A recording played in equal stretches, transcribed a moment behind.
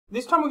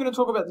This time we're going to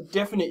talk about the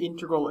definite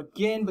integral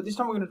again, but this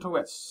time we're going to talk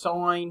about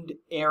signed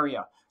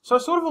area. So I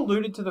sort of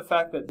alluded to the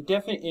fact that the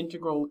definite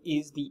integral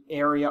is the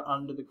area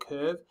under the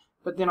curve,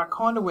 but then I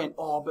kind of went,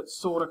 oh, but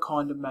sort of,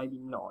 kind of, maybe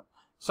not.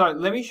 So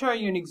let me show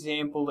you an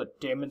example that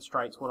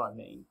demonstrates what I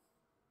mean.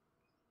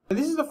 So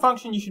this is a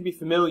function you should be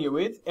familiar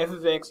with. F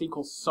of x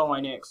equals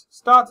sine x.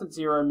 Starts at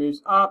 0,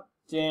 moves up,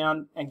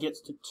 down, and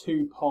gets to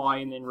 2 pi,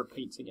 and then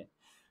repeats again.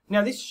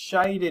 Now this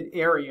shaded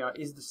area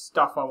is the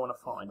stuff I want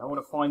to find. I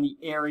want to find the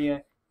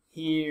area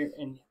here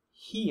and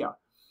here.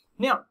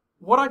 Now,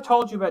 what I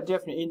told you about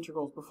definite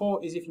integrals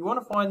before is if you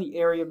want to find the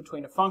area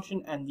between a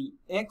function and the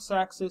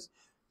x-axis,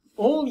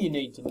 all you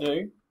need to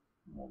do,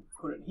 we'll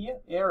put it here,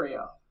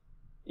 area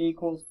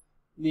equals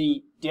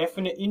the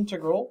definite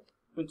integral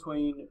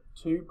between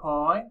 2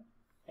 pi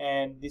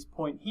and this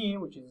point here,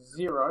 which is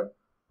 0,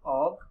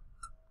 of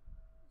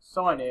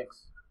sine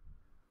x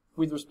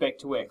with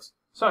respect to x.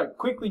 So,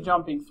 quickly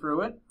jumping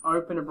through it,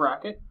 open a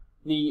bracket,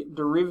 the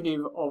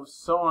derivative of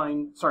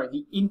sine,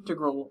 the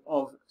integral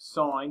of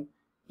sine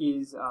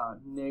is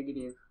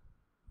negative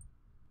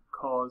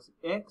cos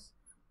x,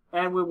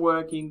 and we're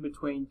working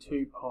between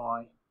 2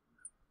 pi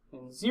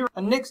and 0.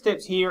 And next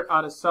steps here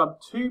are to sub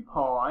 2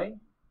 pi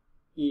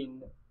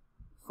in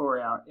for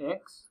our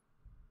x,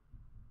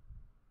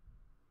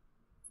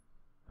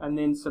 and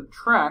then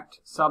subtract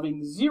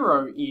subbing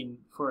 0 in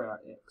for our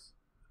x.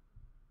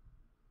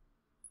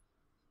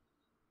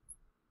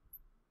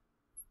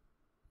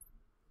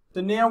 So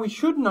now we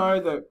should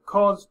know that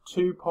cos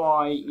 2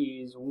 pi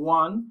is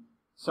 1,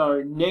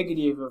 so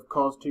negative of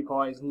cos 2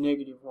 pi is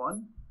negative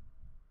 1.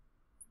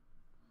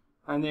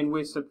 And then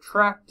we're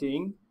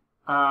subtracting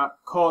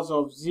cos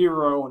of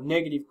 0, or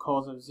negative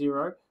cos of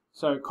 0.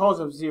 So cos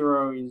of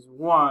 0 is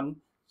 1,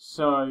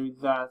 so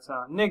that's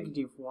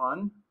negative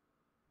 1.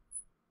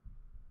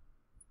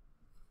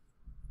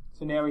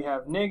 So now we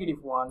have negative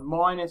 1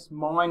 minus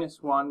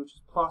 1, which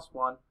is plus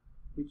 1,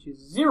 which is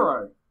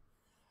 0.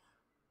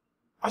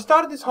 I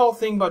started this whole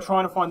thing by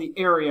trying to find the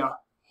area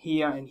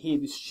here and here,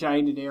 this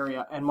shaded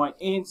area, and my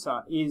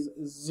answer is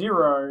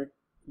 0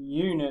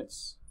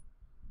 units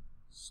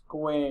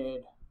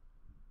squared.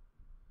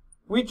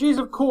 Which is,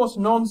 of course,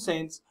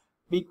 nonsense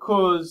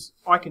because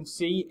I can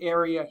see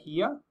area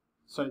here,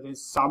 so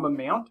there's some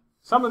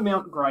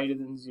amount greater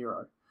than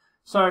 0.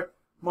 So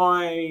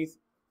my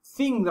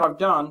thing that I've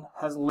done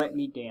has let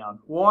me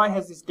down. Why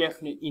has this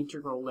definite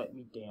integral let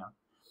me down?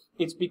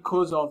 It's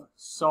because of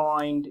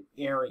signed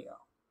area.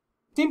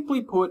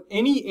 Simply put,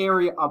 any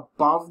area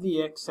above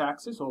the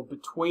x-axis or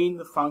between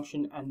the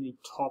function and the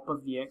top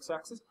of the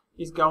x-axis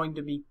is going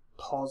to be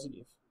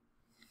positive.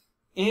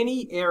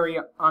 Any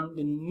area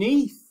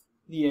underneath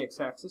the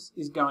x-axis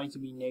is going to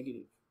be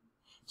negative.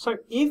 So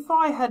if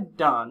I had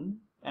done,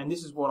 and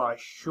this is what I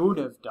should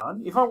have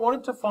done, if I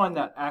wanted to find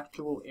that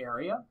actual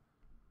area,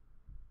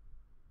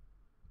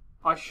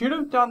 I should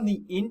have done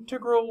the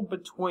integral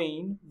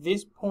between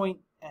this point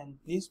and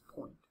this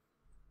point,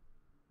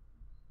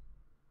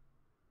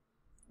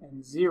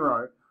 and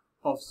 0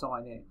 of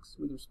sine x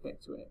with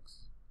respect to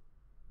x.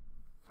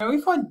 Now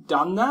if I'd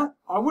done that,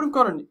 I would have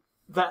gotten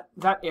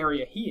that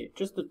area here,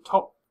 just the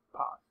top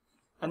part,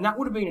 and that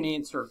would have been an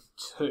answer of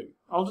 2.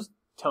 I'll just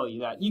tell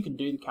you that. You can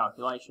do the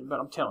calculation, but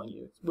I'm telling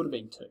you, it would have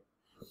been 2.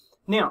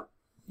 Now,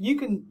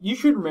 you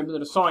should remember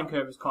that a sine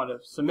curve is kind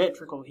of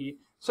symmetrical here,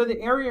 so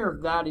the area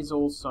of that is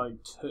also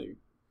 2.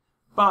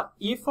 But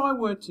if I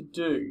were to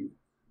do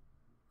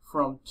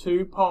from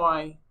 2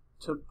 pi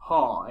to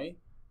pi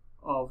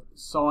of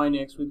sine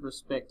x with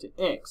respect to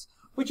x,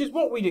 which is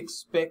what we'd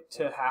expect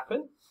to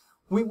happen,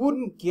 we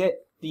wouldn't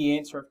get the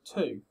answer of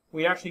 2.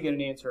 We'd actually get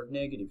an answer of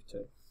negative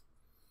 2.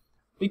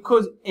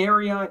 Because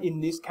area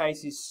in this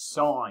case is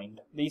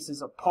signed. This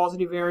is a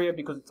positive area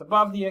because it's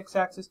above the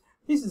x-axis.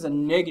 This is a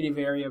negative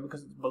area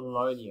because it's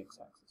below the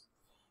x-axis.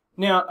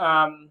 Now,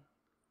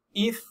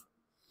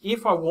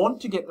 if I want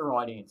to get the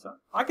right answer,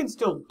 I can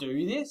still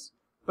do this,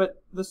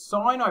 but the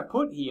sign I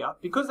put here,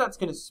 because that's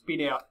going to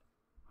spit out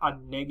a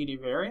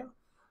negative area,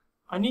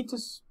 I need to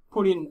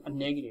put in a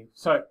negative.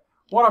 So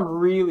what I'm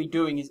really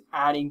doing is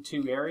adding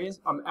two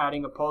areas. I'm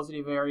adding a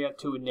positive area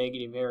to a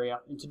negative area,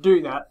 and to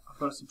do that, I've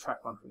got to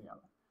subtract one from the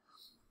other.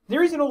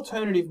 There is an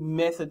alternative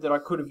method that I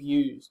could have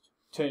used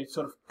to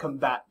sort of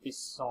combat this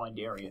signed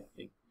area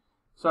thing.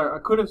 So I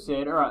could have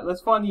said, all right,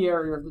 let's find the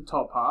area of the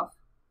top half,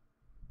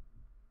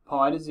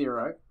 pi to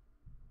 0,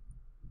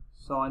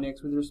 sine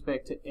x with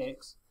respect to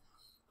x.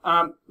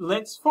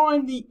 Let's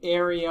find the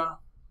area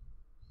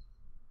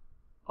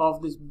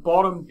of this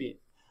bottom bit.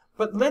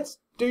 But let's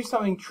do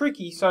something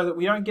tricky so that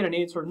we don't get an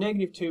answer of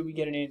negative 2, we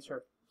get an answer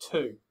of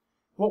 2.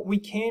 What we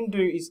can do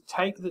is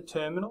take the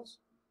terminals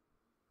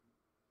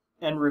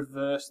and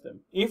reverse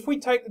them. If we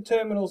take the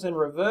terminals and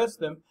reverse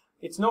them,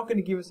 it's not going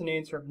to give us an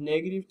answer of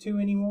negative 2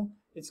 anymore.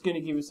 It's going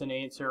to give us an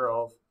answer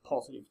of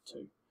positive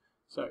 2.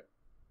 So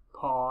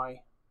pi,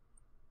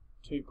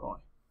 2 pi.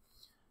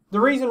 The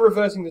reason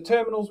reversing the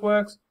terminals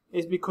works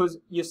is because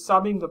you're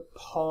subbing the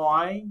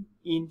pi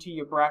into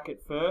your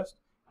bracket first,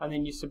 and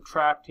then you're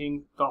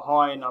subtracting the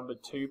higher number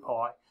 2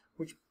 pi,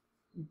 which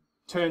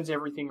turns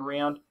everything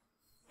around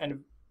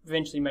and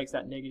eventually makes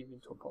that negative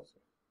into a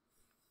positive.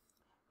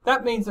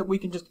 That means that we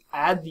can just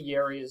add the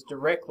areas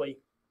directly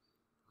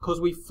because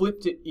we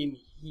flipped it in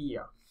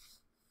here.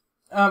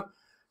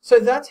 So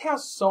that's how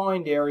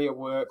signed area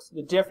works.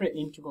 The definite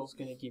integral is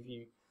going to give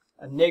you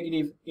a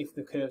negative if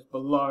the curve's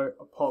below,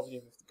 a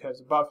positive if the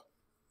curve's above.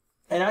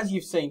 And as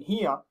you've seen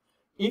here,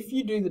 if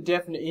you do the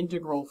definite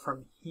integral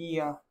from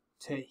here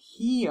to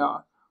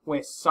here,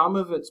 where some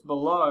of it's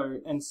below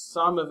and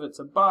some of it's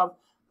above,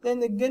 then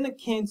they're going to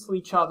cancel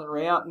each other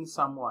out in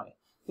some way.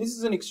 This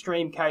is an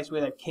extreme case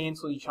where they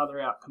cancel each other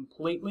out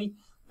completely,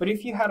 but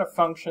if you had a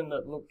function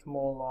that looked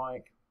more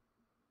like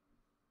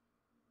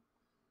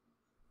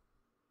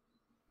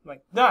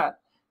that,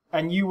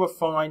 and you were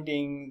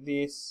finding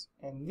this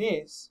and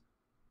this,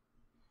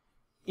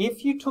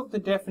 if you took the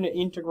definite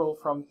integral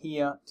from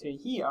here to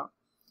here,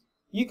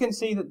 you can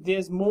see that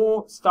there's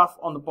more stuff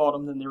on the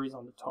bottom than there is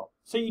on the top.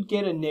 So you'd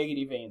get a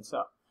negative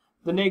answer.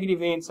 The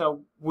negative answer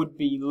would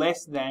be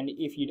less than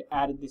if you'd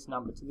added this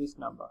number to this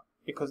number,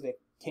 because they're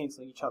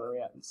cancelling each other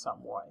out in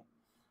some way.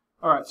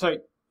 Alright, so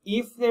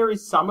if there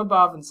is some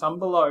above and some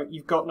below,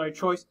 you've got no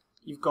choice.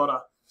 You've got to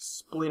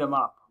split them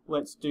up.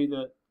 Let's do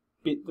the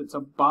bit that's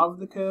above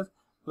the curve.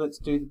 Let's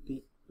do the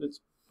bit that's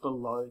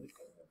below the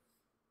curve.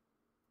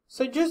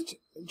 So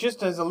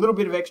just as a little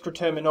bit of extra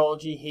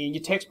terminology here,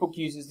 your textbook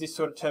uses this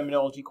sort of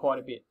terminology quite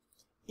a bit.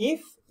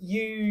 If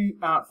you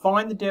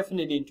find the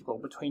definite integral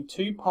between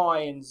 2 pi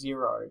and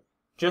 0,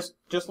 just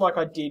like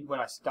I did when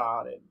I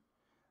started,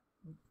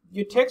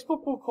 your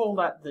textbook will call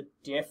that the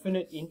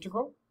definite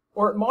integral,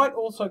 or it might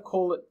also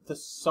call it the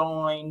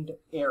signed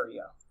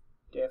area.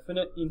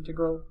 Definite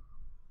integral.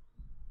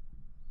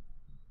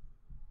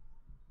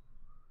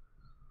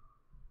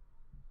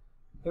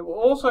 It will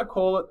also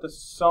call it the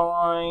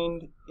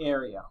signed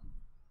area.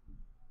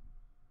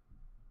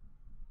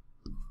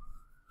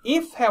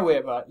 If,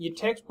 however, your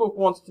textbook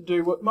wants to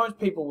do what most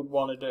people would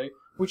want to do,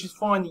 which is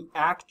find the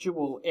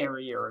actual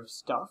area of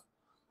stuff,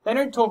 they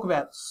don't talk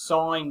about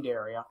signed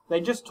area.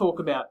 They just talk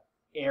about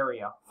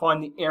area.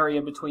 Find the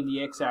area between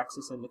the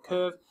x-axis and the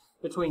curve,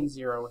 between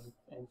 0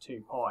 and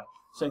 2 pi.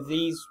 So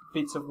these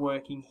bits of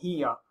working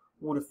here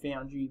would have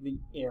found you the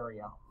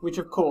area, which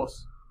of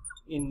course,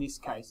 in this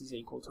case, is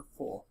equal to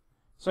 4.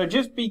 So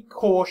just be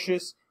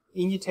cautious.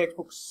 In your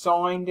textbook,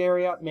 signed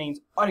area means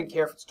I don't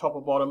care if it's top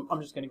or bottom,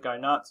 I'm just going to go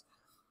nuts.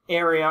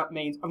 Area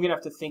means I'm going to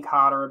have to think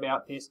harder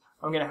about this.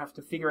 I'm going to have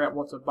to figure out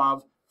what's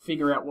above,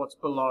 figure out what's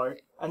below,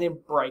 and then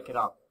break it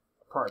up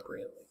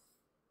appropriately.